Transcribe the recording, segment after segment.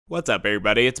What's up,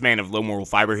 everybody? It's Man of Low Moral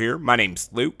Fiber here. My name's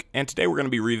Luke, and today we're going to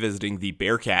be revisiting the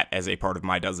Bearcat as a part of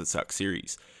my Does It Suck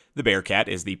series. The Bearcat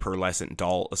is the pearlescent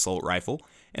Dahl assault rifle,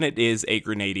 and it is a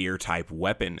grenadier type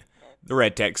weapon. The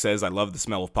red text says, "I love the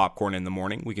smell of popcorn in the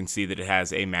morning." We can see that it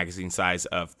has a magazine size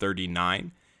of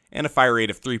 39 and a fire rate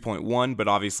of 3.1, but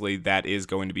obviously that is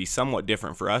going to be somewhat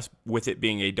different for us with it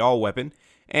being a Dahl weapon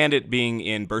and it being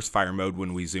in burst fire mode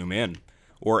when we zoom in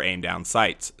or aim down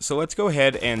sights. So let's go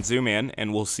ahead and zoom in,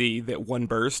 and we'll see that one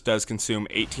burst does consume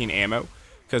 18 ammo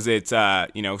because it's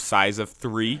size of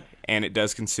 3, and it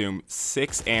does consume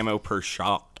 6 ammo per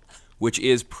shot, which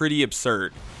is pretty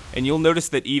absurd. And you'll notice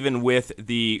that even with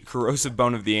the corrosive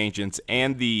bone of the ancients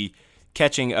and the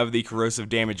catching of the corrosive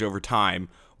damage over time,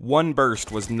 one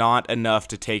burst was not enough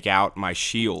to take out my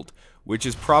shield, which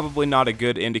is probably not a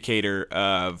good indicator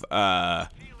of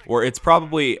or it's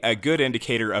probably a good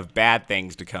indicator of bad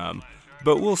things to come,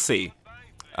 but we'll see.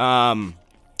 I'm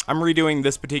redoing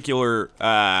this particular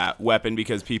weapon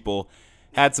because people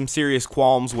had some serious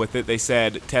qualms with it. They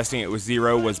said testing it with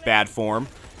 0 was bad form,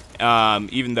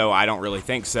 even though I don't really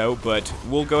think so, but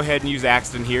we'll go ahead and use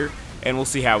Axton here, and we'll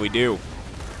see how we do.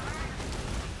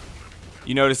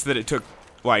 You notice that it took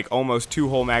like almost 2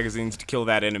 whole magazines to kill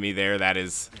that enemy there. That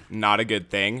is not a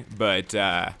good thing, but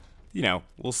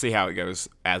we'll see how it goes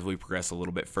as we progress a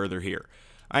little bit further here.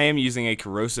 I am using a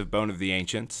corrosive bone of the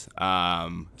ancients,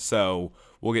 so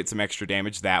we'll get some extra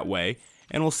damage that way,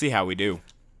 and we'll see how we do.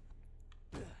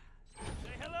 Say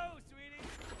hello, sweetie.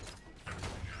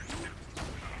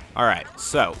 Alright,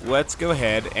 so let's go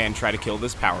ahead and try to kill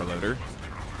this power loader.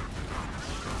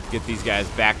 Get these guys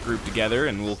back grouped together,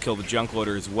 and we'll kill the junk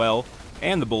loader as well,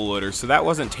 and the bull loader, so that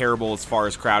wasn't terrible as far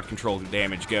as crowd control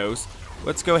damage goes.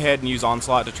 Let's go ahead and use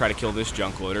Onslaught to try to kill this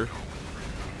junk loader.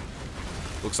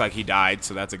 Looks like he died,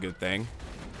 so that's a good thing.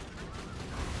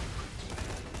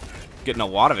 Getting a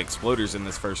lot of exploders in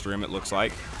this first room, it looks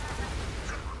like.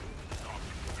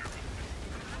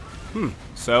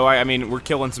 So, I mean, we're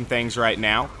killing some things right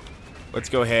now. Let's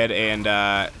go ahead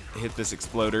and hit this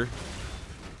exploder.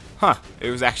 It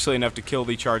was actually enough to kill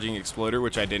the charging exploder,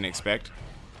 which I didn't expect.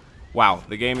 Wow,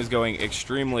 the game is going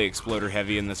extremely exploder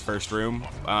heavy in this first room,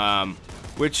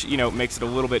 which, makes it a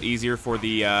little bit easier for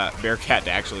the Bearcat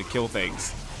to actually kill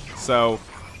things. So,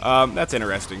 that's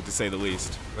interesting, to say the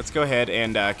least. Let's go ahead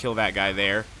and kill that guy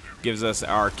there. Gives us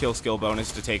our kill skill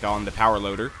bonus to take on the power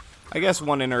loader. I guess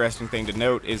one interesting thing to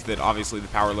note is that obviously the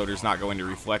power loader is not going to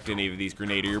reflect any of these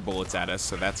grenadier bullets at us,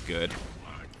 so that's good.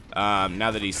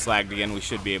 Now that he's slagged again, we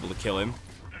should be able to kill him.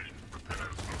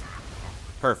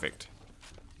 Perfect.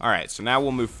 Alright, so now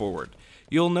we'll move forward.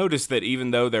 You'll notice that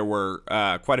even though there were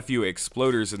quite a few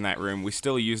exploders in that room, we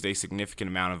still used a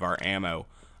significant amount of our ammo,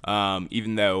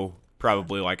 even though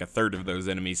probably like a third of those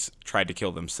enemies tried to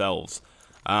kill themselves.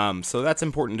 So that's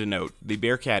important to note. The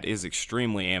Bearcat is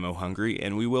extremely ammo hungry,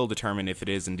 and we will determine if it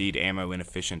is indeed ammo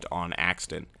inefficient on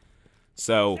Axton.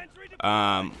 So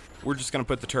we're just going to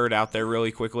put the turret out there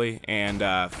really quickly and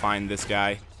find this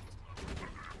guy.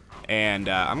 And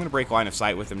I'm going to break line of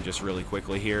sight with him just really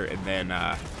quickly here, and then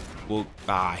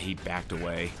he backed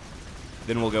away.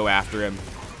 Then we'll go after him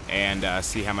and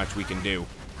see how much we can do.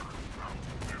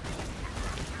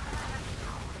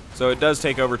 So it does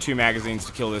take over 2 magazines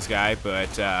to kill this guy,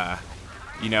 but,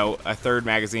 a third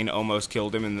magazine almost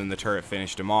killed him, and then the turret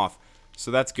finished him off.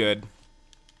 So that's good.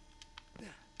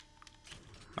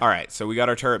 Alright, so we got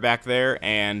our turret back there,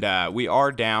 and we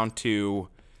are down to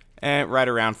right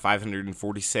around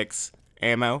 546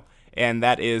 ammo, and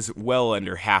that is well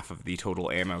under half of the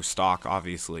total ammo stock,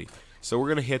 obviously. So we're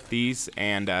going to hit these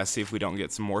and see if we don't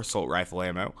get some more assault rifle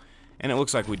ammo, and it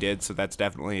looks like we did, so that's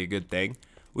definitely a good thing.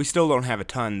 We still don't have a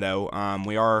ton, though.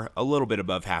 We are a little bit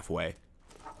above halfway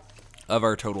of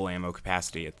our total ammo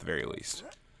capacity, at the very least.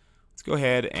 Let's go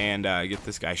ahead and get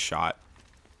this guy shot.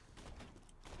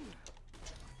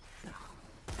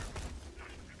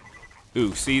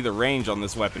 Ooh, see, the range on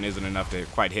this weapon isn't enough to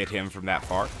quite hit him from that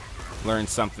far. Learned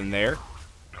something there.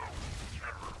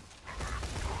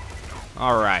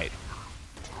 Alright.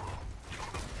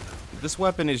 This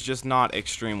weapon is just not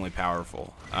extremely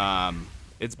powerful.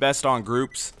 It's best on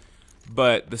groups,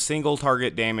 but the single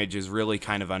target damage is really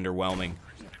kind of underwhelming.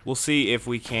 We'll see if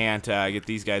we can't get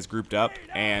these guys grouped up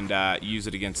and use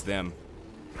it against them.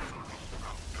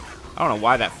 I don't know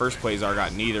why that first Quasar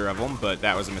got neither of them, but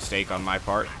that was a mistake on my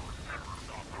part.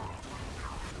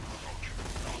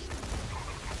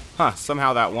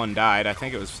 Somehow that one died. I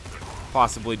think it was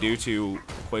possibly due to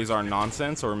Quasar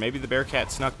nonsense, or maybe the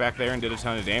Bearcat snuck back there and did a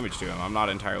ton of damage to him. I'm not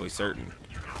entirely certain.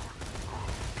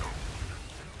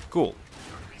 Cool.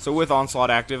 So with Onslaught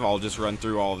active, I'll just run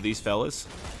through all of these fellas.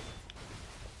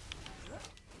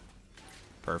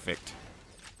 Perfect.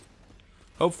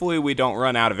 Hopefully we don't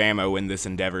run out of ammo in this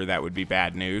endeavor. That would be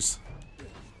bad news.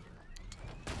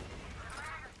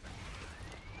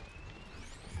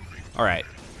 Alright.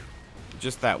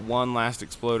 Just that one last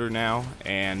exploder now,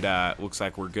 and looks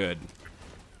like we're good.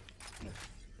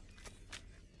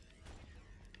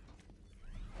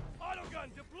 Autogun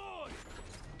deployed.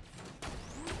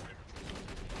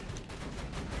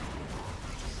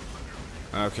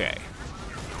 Okay.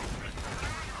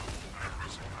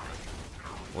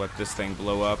 Let this thing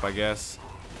blow up, I guess.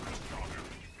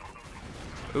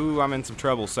 Ooh, I'm in some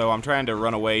trouble, so I'm trying to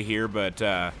run away here, but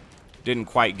didn't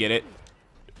quite get it.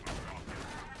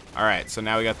 Alright, so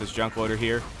now we got this junk loader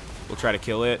here. We'll try to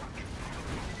kill it.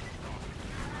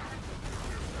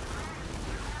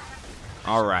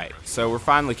 Alright, so we're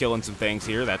finally killing some things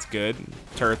here. That's good.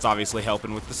 Turret's obviously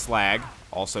helping with the slag.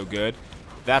 Also good.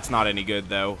 That's not any good,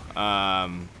 though.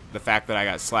 The fact that I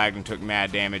got slagged and took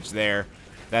mad damage there,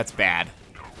 that's bad.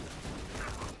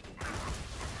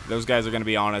 Those guys are going to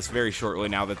be on us very shortly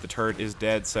now that the turret is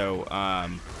dead, so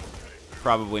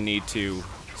probably need to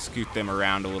scoot them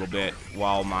around a little bit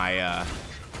while my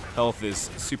health is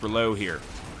super low here.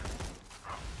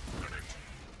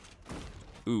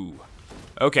 Ooh.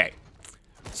 Okay.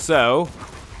 So,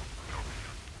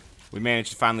 we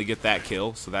managed to finally get that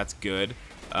kill, so that's good.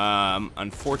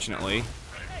 Unfortunately,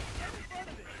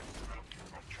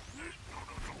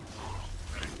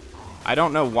 I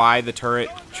don't know why the turret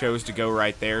chose to go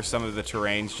right there. Some of the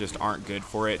terrains just aren't good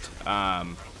for it.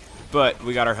 But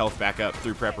we got our health back up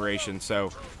through preparation,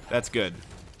 so that's good.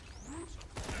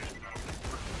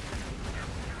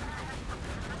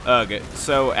 Ugh.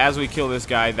 So as we kill this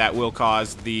guy, that will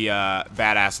cause the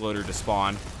badass loader to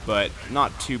spawn, but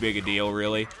not too big a deal,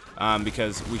 really,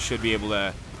 because we should be able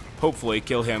to hopefully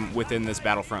kill him within this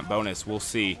Battlefront bonus. We'll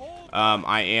see.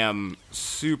 I am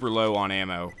super low on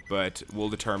ammo, but we'll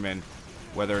determine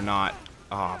whether or not...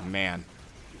 Oh, man.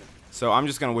 So I'm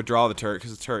just going to withdraw the turret,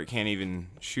 because the turret can't even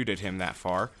shoot at him that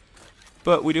far.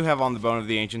 But we do have on the Bone of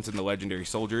the Ancients and the Legendary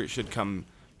Soldier. It should come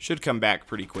back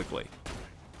pretty quickly.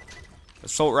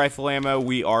 Assault rifle ammo,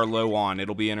 we are low on.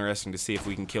 It'll be interesting to see if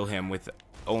we can kill him with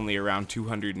only around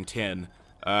 210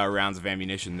 rounds of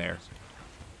ammunition there.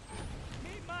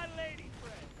 Meet my lady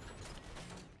friend.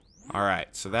 Alright,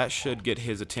 so that should get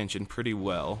his attention pretty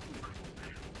well.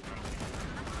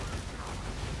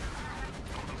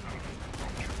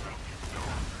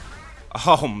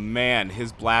 Oh man,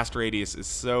 his blast radius is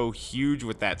so huge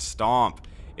with that stomp.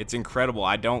 It's incredible.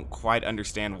 I don't quite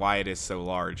understand why it is so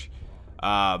large.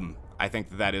 I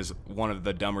think that is one of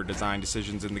the dumber design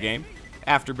decisions in the game.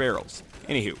 After barrels.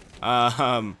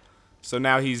 Anywho, so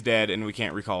now he's dead and we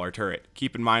can't recall our turret.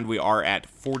 Keep in mind we are at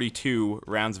 42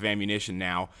 rounds of ammunition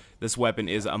now. This weapon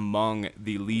is among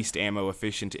the least ammo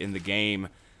efficient in the game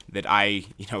that I,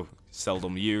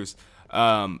 seldom use.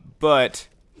 But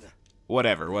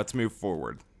whatever, let's move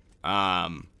forward.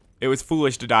 It was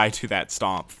foolish to die to that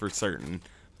stomp for certain,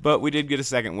 but we did get a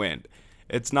second wind.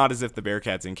 It's not as if the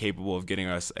Bearcat's incapable of getting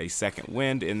us a second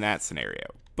wind in that scenario.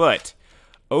 But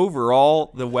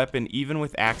overall, the weapon, even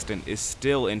with Axton, is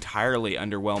still entirely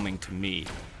underwhelming to me.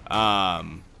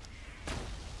 I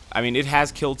mean, it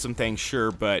has killed some things,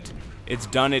 sure, but it's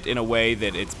done it in a way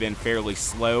that it's been fairly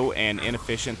slow and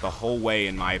inefficient the whole way,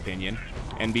 in my opinion.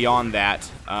 And beyond that,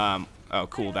 oh,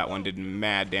 cool, that one did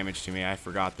mad damage to me. I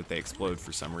forgot that they explode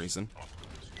for some reason.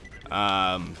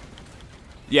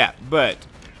 Yeah, but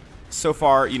so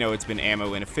far, it's been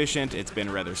ammo inefficient, it's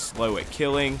been rather slow at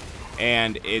killing,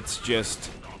 and it's just,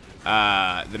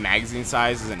 the magazine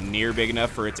size isn't near big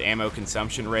enough for its ammo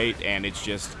consumption rate, and it's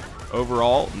just,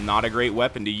 overall, not a great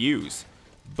weapon to use.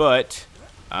 But,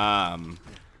 on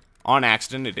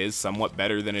Axton, it is somewhat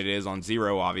better than it is on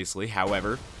Zero, obviously.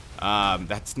 However,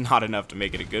 that's not enough to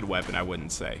make it a good weapon, I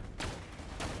wouldn't say.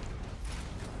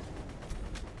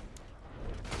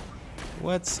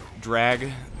 Let's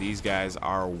drag these guys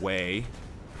our way.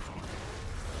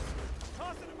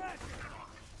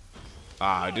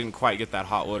 I didn't quite get that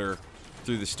hot loader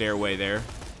through the stairway there.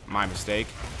 My mistake.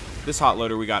 This hot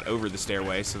loader we got over the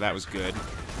stairway, so that was good.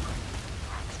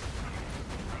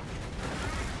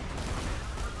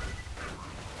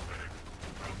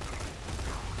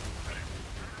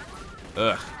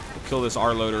 Ugh. We'll kill this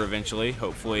R loader eventually.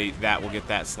 Hopefully that will get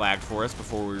that slagged for us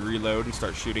before we reload and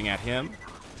start shooting at him.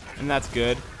 And that's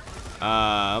good.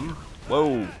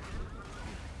 Whoa.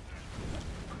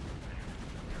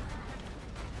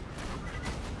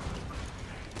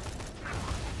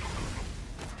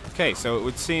 Okay, so it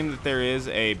would seem that there is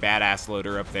a badass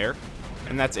loader up there.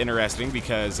 And that's interesting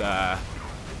because I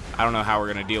don't know how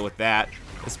we're going to deal with that.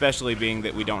 Especially being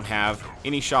that we don't have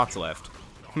any shots left.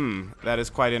 That is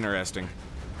quite interesting.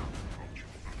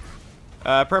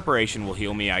 Preparation will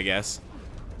heal me, I guess.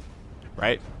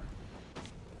 Right?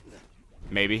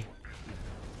 Maybe.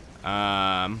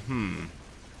 We're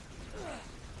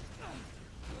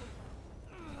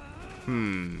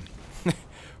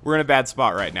in a bad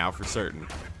spot right now, for certain.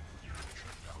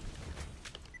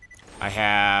 I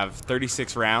have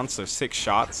 36 rounds, so 6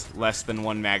 shots, less than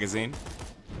 1 magazine.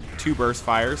 2 burst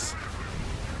fires.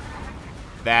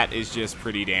 That is just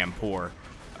pretty damn poor.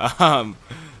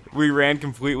 We ran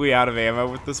completely out of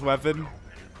ammo with this weapon.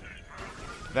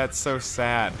 That's so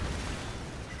sad.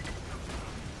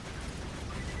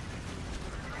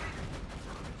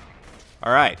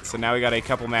 Alright, so now we got a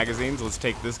couple magazines. Let's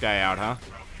take this guy out, huh?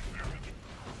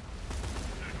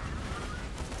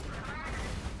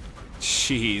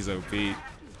 Jeez, OP.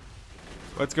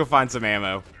 Let's go find some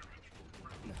ammo.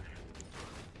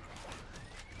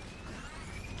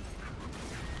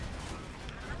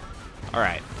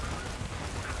 Alright.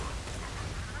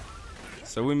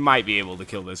 So we might be able to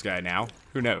kill this guy now.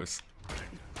 Who knows?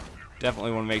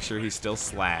 Definitely want to make sure he's still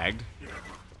slagged.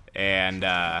 And,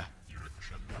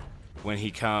 when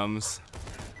he comes...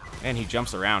 Man, he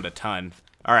jumps around a ton.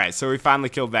 Alright, so we finally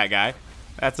killed that guy.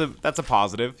 That's a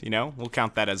positive, you know? We'll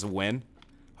count that as a win.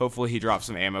 Hopefully he drops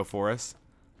some ammo for us.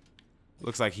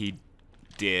 Looks like he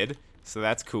did, so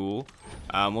that's cool.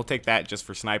 We'll take that just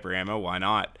for sniper ammo, why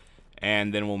not?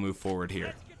 And then we'll move forward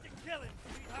here.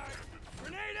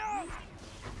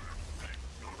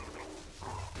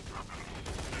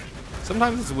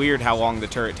 Sometimes it's weird how long the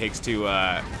turret takes to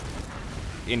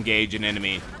engage an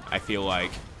enemy, I feel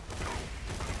like.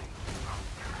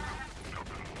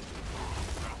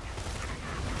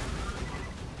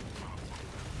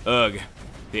 Ugh,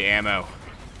 the ammo.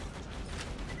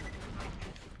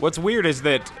 What's weird is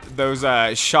that those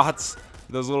shots,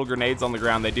 those little grenades on the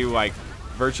ground, they do like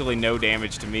virtually no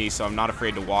damage to me, so I'm not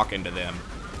afraid to walk into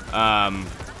them.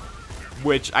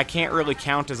 Which I can't really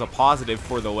count as a positive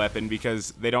for the weapon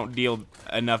because they don't deal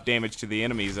enough damage to the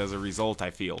enemies as a result, I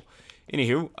feel.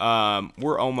 Anywho,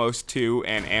 we're almost to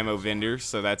an ammo vendor,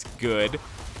 so that's good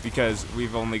because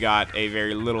we've only got a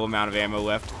very little amount of ammo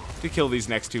left to kill these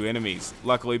next 2 enemies.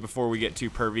 Luckily, before we get to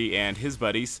Pervy and his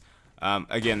buddies,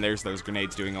 again, there's those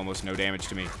grenades doing almost no damage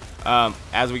to me.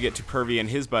 As we get to Pervy and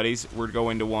his buddies, we're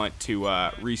going to want to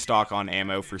restock on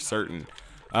ammo for certain.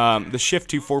 The shift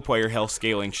to 4-player health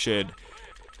scaling should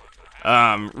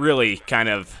really kind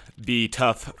of be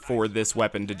tough for this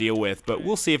weapon to deal with, but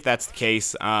we'll see if that's the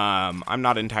case. I'm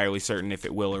not entirely certain if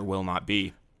it will or will not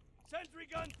be. Sentry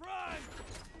gun prime.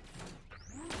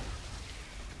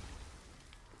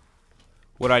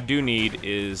 What I do need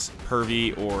is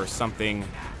Pervy or something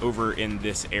over in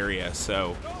this area,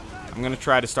 so I'm going to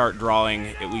try to start drawing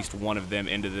at least one of them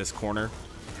into this corner.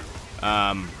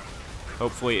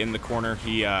 Hopefully in the corner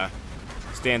he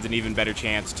stands an even better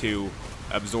chance to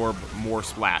absorb more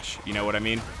splash, you know what I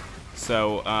mean?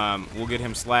 So we'll get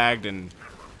him slagged and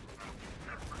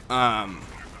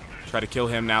try to kill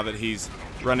him now that he's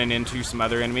running into some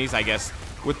other enemies. I guess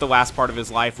with the last part of his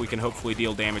life we can hopefully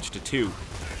deal damage to 2.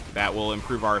 That will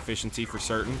improve our efficiency for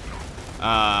certain.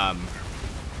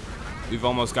 We've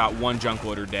almost got 1 junk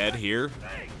loader dead here,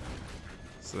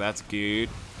 so that's good.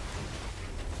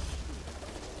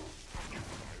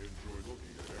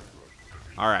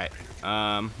 Alright,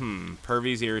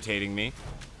 Pervy's irritating me,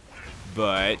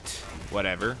 but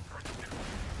whatever.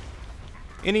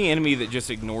 Any enemy that just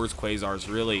ignores quasars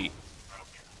really,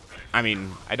 I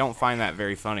mean, I don't find that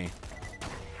very funny.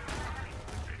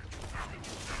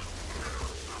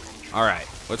 Alright,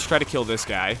 let's try to kill this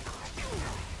guy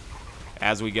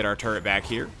as we get our turret back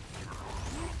here.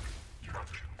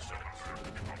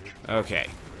 Okay.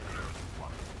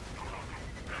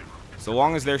 So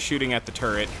long as they're shooting at the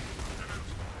turret,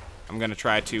 I'm going to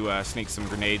try to sneak some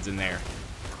grenades in there.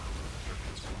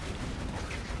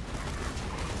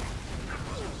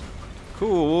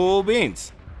 Cool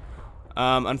beans.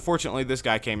 Unfortunately, this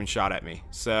guy came and shot at me,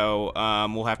 so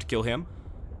we'll have to kill him.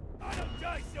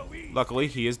 Luckily,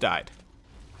 he has died.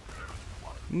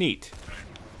 Neat.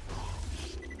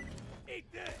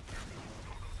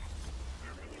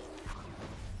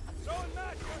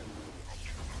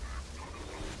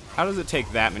 How does it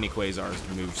take that many quasars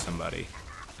to move somebody?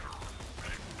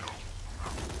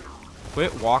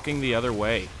 Quit walking the other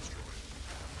way.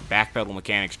 Backpedal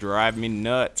mechanics drive me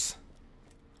nuts.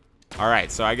 Alright,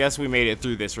 so I guess we made it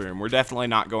through this room. We're definitely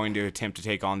not going to attempt to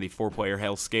take on the 4-player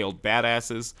health scaled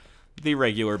badasses. The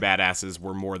regular badasses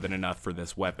were more than enough for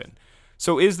this weapon.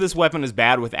 So is this weapon as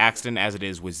bad with Axton as it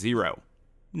is with Zero?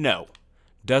 No.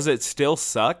 Does it still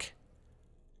suck?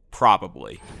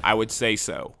 Probably. I would say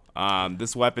so.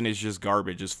 This weapon is just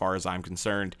garbage as far as I'm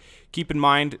concerned. Keep in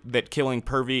mind that killing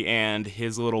Pervy and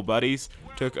his little buddies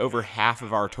took over half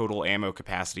of our total ammo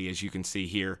capacity, as you can see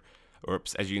here.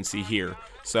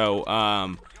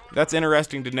 So, that's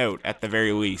interesting to note, at the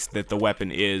very least, that the weapon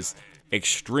is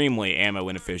extremely ammo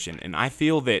inefficient. And I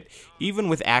feel that even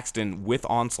with Axton with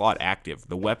Onslaught active,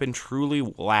 the weapon truly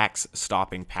lacks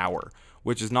stopping power,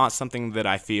 which is not something that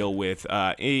I feel with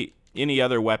any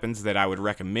other weapons that I would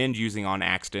recommend using on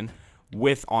Axton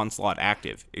with Onslaught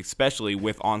active, especially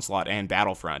with Onslaught and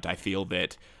Battlefront. I feel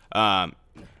that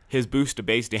his boost to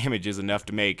base damage is enough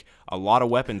to make a lot of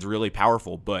weapons really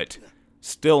powerful, but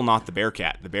still not the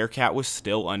Bearcat. The Bearcat was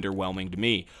still underwhelming to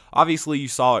me. Obviously, you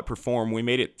saw it perform. We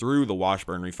made it through the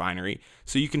Washburn refinery,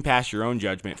 so you can pass your own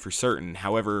judgment for certain.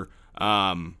 However,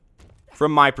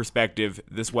 from my perspective,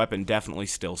 this weapon definitely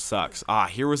still sucks.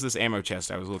 Here was this ammo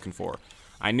chest I was looking for.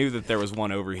 I knew that there was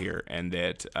one over here and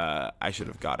that I should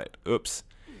have got it. Oops.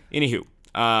 Anywho,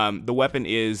 the weapon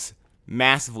is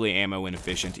massively ammo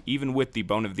inefficient. Even with the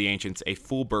Bone of the Ancients, a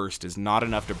full burst is not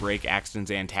enough to break Axton's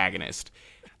antagonist,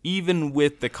 even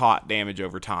with the caught damage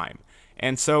over time.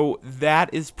 And so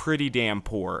that is pretty damn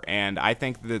poor, and I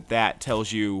think that that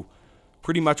tells you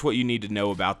pretty much what you need to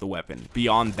know about the weapon.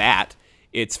 Beyond that,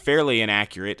 it's fairly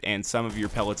inaccurate, and some of your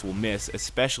pellets will miss,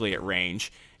 especially at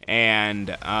range,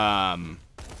 and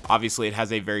obviously it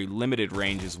has a very limited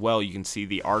range as well. You can see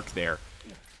the arc there.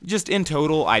 Just in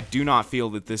total, I do not feel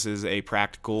that this is a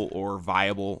practical or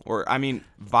viable, or I mean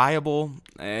viable,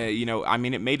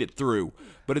 it made it through,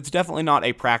 but it's definitely not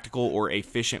a practical or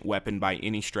efficient weapon by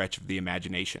any stretch of the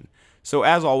imagination. So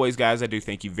as always, guys, I do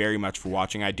thank you very much for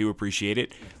watching. I do appreciate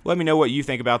it. Let me know what you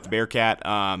think about the Bearcat.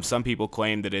 Some people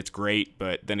claim that it's great,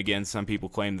 but then again, some people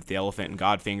claim that the Elephant and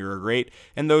Godfinger are great,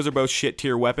 and those are both shit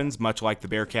tier weapons, much like the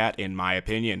Bearcat in my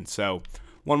opinion. So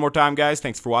one more time, guys,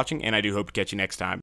 thanks for watching, and I do hope to catch you next time.